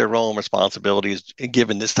is, what their role and responsibility is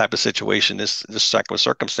given this type of situation, this type of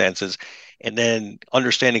circumstances, and then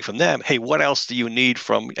understanding from them, hey, what else do you need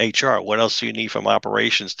from HR? What else do you need from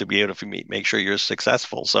operations to be able to make sure you're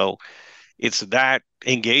successful? So it's that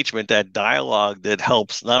engagement, that dialogue that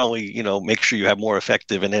helps not only, make sure you have more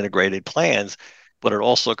effective and integrated plans, but it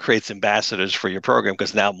also creates ambassadors for your program,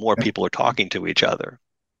 because now more people are talking to each other.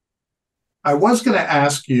 I was going to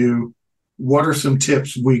ask you, what are some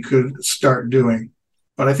tips we could start doing?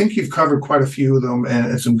 But I think you've covered quite a few of them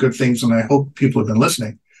and some good things, and I hope people have been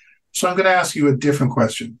listening. So I'm going to ask you a different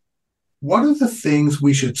question. What are the things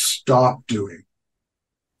we should stop doing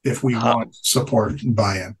if we want support and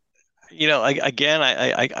buy-in?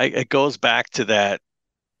 It goes back to that,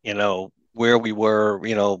 where we were,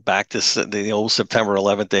 back to the old September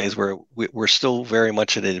 11th days, where we're still very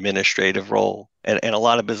much an administrative role. And a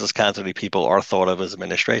lot of business continuity people are thought of as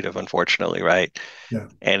administrative, unfortunately, right? Yeah.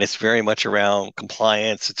 And it's very much around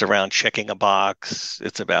compliance. It's around checking a box.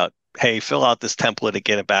 It's about, hey, fill out this template and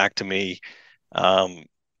get it back to me.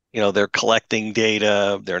 They're collecting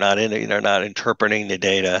data. They're not interpreting the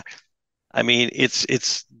data. I mean,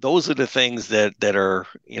 it's those are the things that are,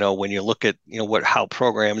 when you look at, how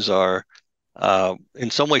programs are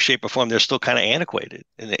in some way, shape, or form, they're still kind of antiquated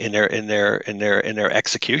in their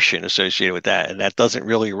execution associated with that, and that doesn't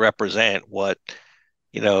really represent what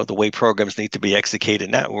the way programs need to be executed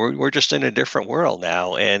now. We're just in a different world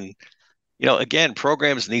now, and again,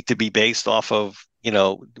 programs need to be based off of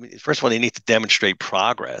first of all, they need to demonstrate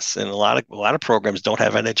progress, and a lot of programs don't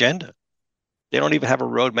have an agenda. They don't even have a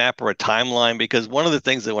roadmap or a timeline, because one of the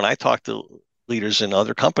things that when I talk to leaders in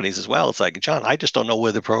other companies as well, it's like, John, I just don't know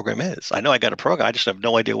where the program is. I know I got a program. I just have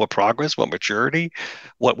no idea what progress, what maturity,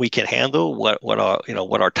 what we can handle, what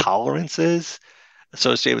our tolerance is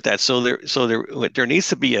associated with that. So there needs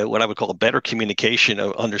to be what I would call a better communication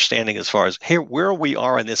of understanding as far as here where we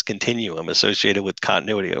are in this continuum associated with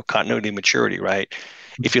continuity and maturity, right?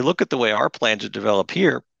 If you look at the way our plans are developed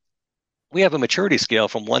here, we have a maturity scale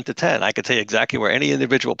from 1 to 10. I could tell you exactly where any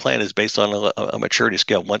individual plan is based on a maturity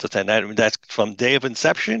scale, 1 to 10. That's from day of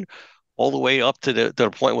inception all the way up to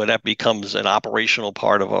the point where that becomes an operational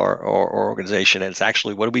part of our organization. And it's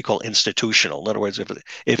actually what do we call institutional. In other words,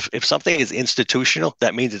 if something is institutional,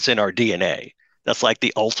 that means it's in our DNA. That's like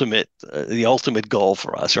the ultimate goal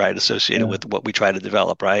for us, right? Associated with what we try to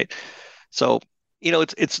develop, right? So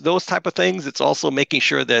it's those type of things. It's also making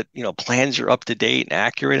sure that plans are up to date and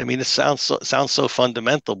accurate. I mean, it sounds so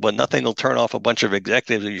fundamental, but nothing will turn off a bunch of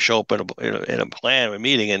executives if you show up in a plan or a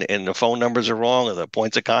meeting and the phone numbers are wrong, or the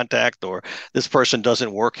points of contact, or this person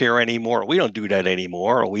doesn't work here anymore. We don't do that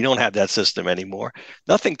anymore, or we don't have that system anymore.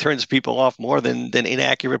 Nothing turns people off more than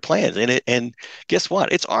inaccurate plans. And guess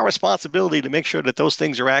what? It's our responsibility to make sure that those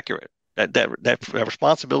things are accurate. That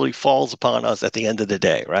responsibility falls upon us at the end of the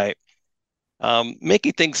day, right?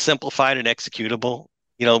 Making things simplified and executable.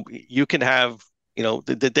 You can have,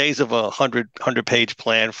 the days of a 100-page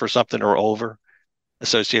plan for something are over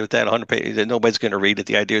associated with that 100 pages that nobody's going to read it.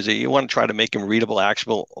 The idea is that you want to try to make them readable,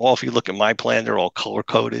 actionable. If you look at my plan, they're all color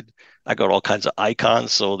coded. I got all kinds of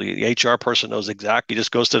icons. So the HR person knows exactly, he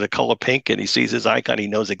just goes to the color pink and he sees his icon. He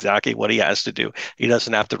knows exactly what he has to do. He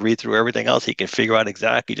doesn't have to read through everything else. He can figure out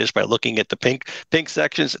exactly just by looking at the pink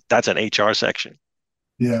sections. That's an HR section.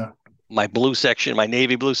 Yeah. My blue section, my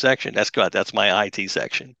navy blue section, that's good. That's my IT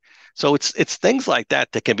section. So it's things like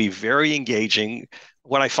that can be very engaging.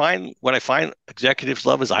 What I find executives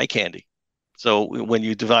love is eye candy. So when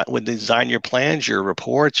you design your plans, your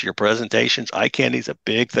reports, your presentations, eye candy is a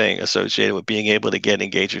big thing associated with being able to get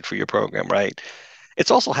engagement for your program, right? It's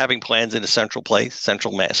also having plans in a central place,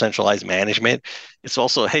 centralized management. It's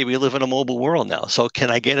also, hey, we live in a mobile world now. So can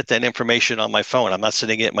I get that information on my phone? I'm not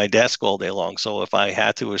sitting at my desk all day long. So if I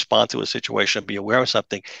had to respond to a situation, be aware of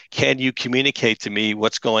something, can you communicate to me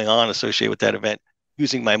what's going on associated with that event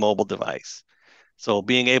using my mobile device? So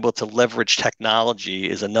being able to leverage technology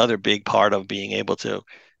is another big part of being able to,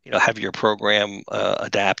 have your program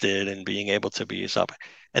adapted and being able to be something.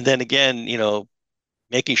 And then again,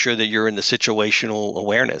 making sure that you're in the situational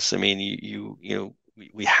awareness. I mean,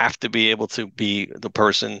 we have to be able to be the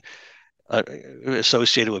person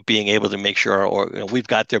associated with being able to make sure we've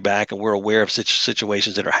got their back and we're aware of such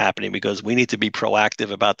situations that are happening, because we need to be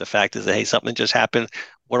proactive about the fact is that, hey, something just happened.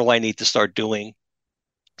 What do I need to start doing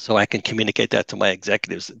so I can communicate that to my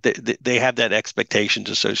executives? They have that expectations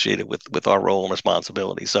associated with our role and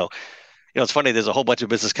responsibility. So it's funny. There's a whole bunch of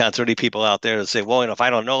business continuity people out there that say, "Well, if I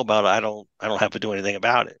don't know about it, I don't have to do anything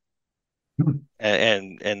about it."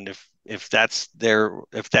 And if that's their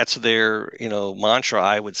mantra,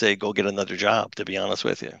 I would say go get another job. To be honest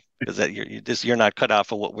with you, because that you're not cut out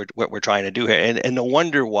for what we're trying to do here, and no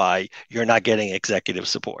wonder why you're not getting executive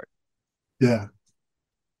support. Yeah,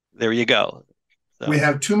 there you go. So, we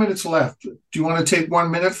have 2 minutes left. Do you want to take 1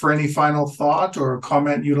 minute for any final thought or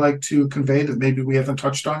comment you'd like to convey that maybe we haven't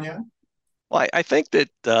touched on yet? Well, I think that,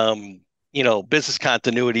 business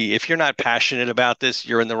continuity, if you're not passionate about this,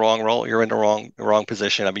 you're in the wrong role. You're in the wrong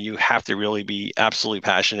position. I mean, you have to really be absolutely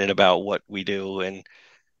passionate about what we do. And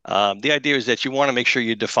the idea is that you want to make sure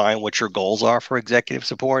you define what your goals are for executive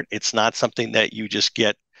support. It's not something that you just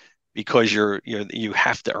get because you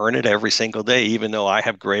have to earn it every single day. Even though I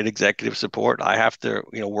have great executive support, I have to,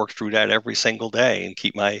 work through that every single day and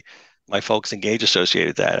keep my folks engaged associated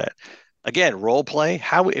with that. Again, role play.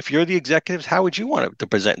 If you're the executives, how would you want to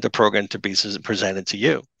present the program to be presented to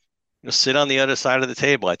you? Sit on the other side of the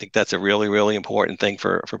table. I think that's a really, really important thing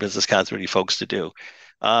for business continuity folks to do.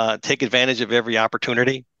 Take advantage of every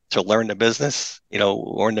opportunity to learn the business,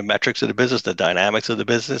 learn the metrics of the business, the dynamics of the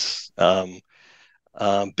business.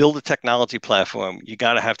 Build a technology platform. You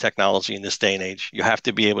got to have technology in this day and age. You have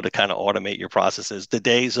to be able to kind of automate your processes. The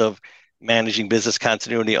days of managing business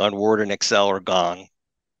continuity on Word and Excel are gone.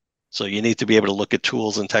 So you need to be able to look at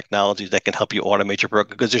tools and technologies that can help you automate your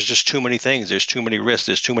program, because there's just too many things. There's too many risks.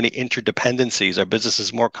 There's too many interdependencies. Our business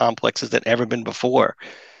is more complex than ever been before.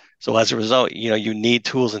 So as a result, you need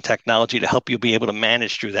tools and technology to help you be able to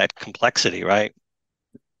manage through that complexity, right?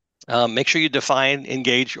 Make sure you define,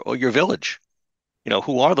 engage your village.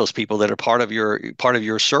 Who are those people that are part of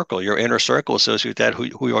your circle, your inner circle associated with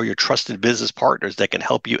that, who are your trusted business partners that can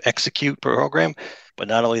help you execute program, but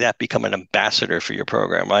not only that, become an ambassador for your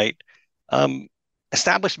program, right?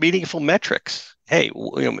 Establish meaningful metrics. Hey,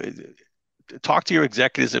 talk to your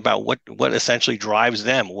executives about what essentially drives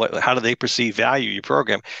them, how do they perceive value your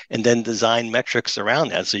program, and then design metrics around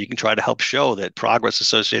that so you can try to help show that progress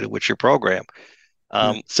associated with your program.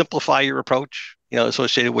 Simplify your approach,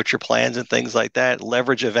 associated with your plans and things like that.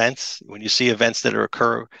 Leverage events. When you see events that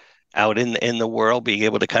occur out in the world, being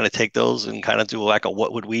able to kind of take those and kind of do like a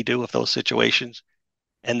what would we do if those situations.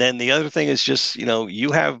 And then the other thing is just,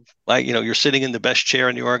 you have, you're sitting in the best chair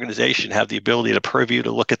in the organization, have the ability to purview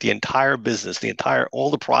to look at the entire business,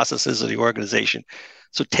 all the processes of the organization.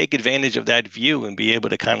 So take advantage of that view and be able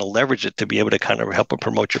to kind of leverage it to be able to kind of help and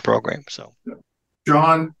promote your program. So,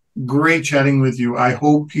 John, great chatting with you. I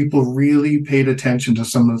hope people really paid attention to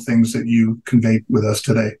some of the things that you conveyed with us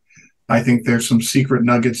today. I think there's some secret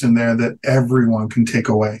nuggets in there that everyone can take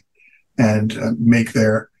away and make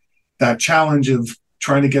that challenge of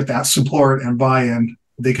trying to get that support and buy-in.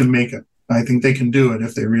 They can make it. I think they can do it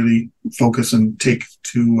if they really focus and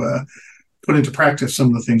put into practice some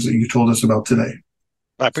of the things that you told us about today.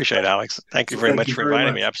 I appreciate it, Alex. Thank you very much for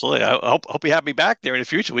inviting me. Absolutely. I hope you have me back there in the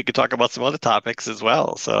future. We could talk about some other topics as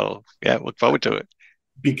well. So yeah, look forward to it.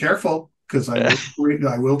 Be careful, because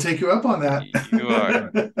I will take you up on that. You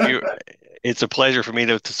are. It's a pleasure for me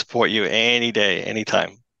to support you any day,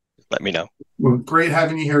 anytime. Let me know. Well, great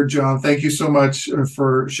having you here, John. Thank you so much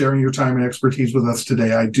for sharing your time and expertise with us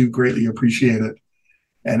today. I do greatly appreciate it.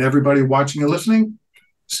 And everybody watching and listening,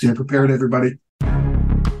 stay prepared, everybody.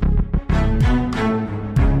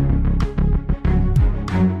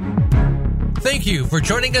 Thank you for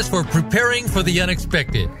joining us for Preparing for the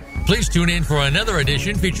Unexpected. Please tune in for another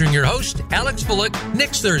edition featuring your host, Alex Fullick,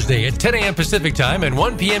 next Thursday at 10 a.m. Pacific Time and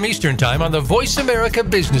 1 p.m. Eastern Time on the Voice America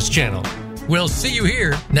Business Channel. We'll see you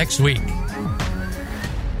here next week.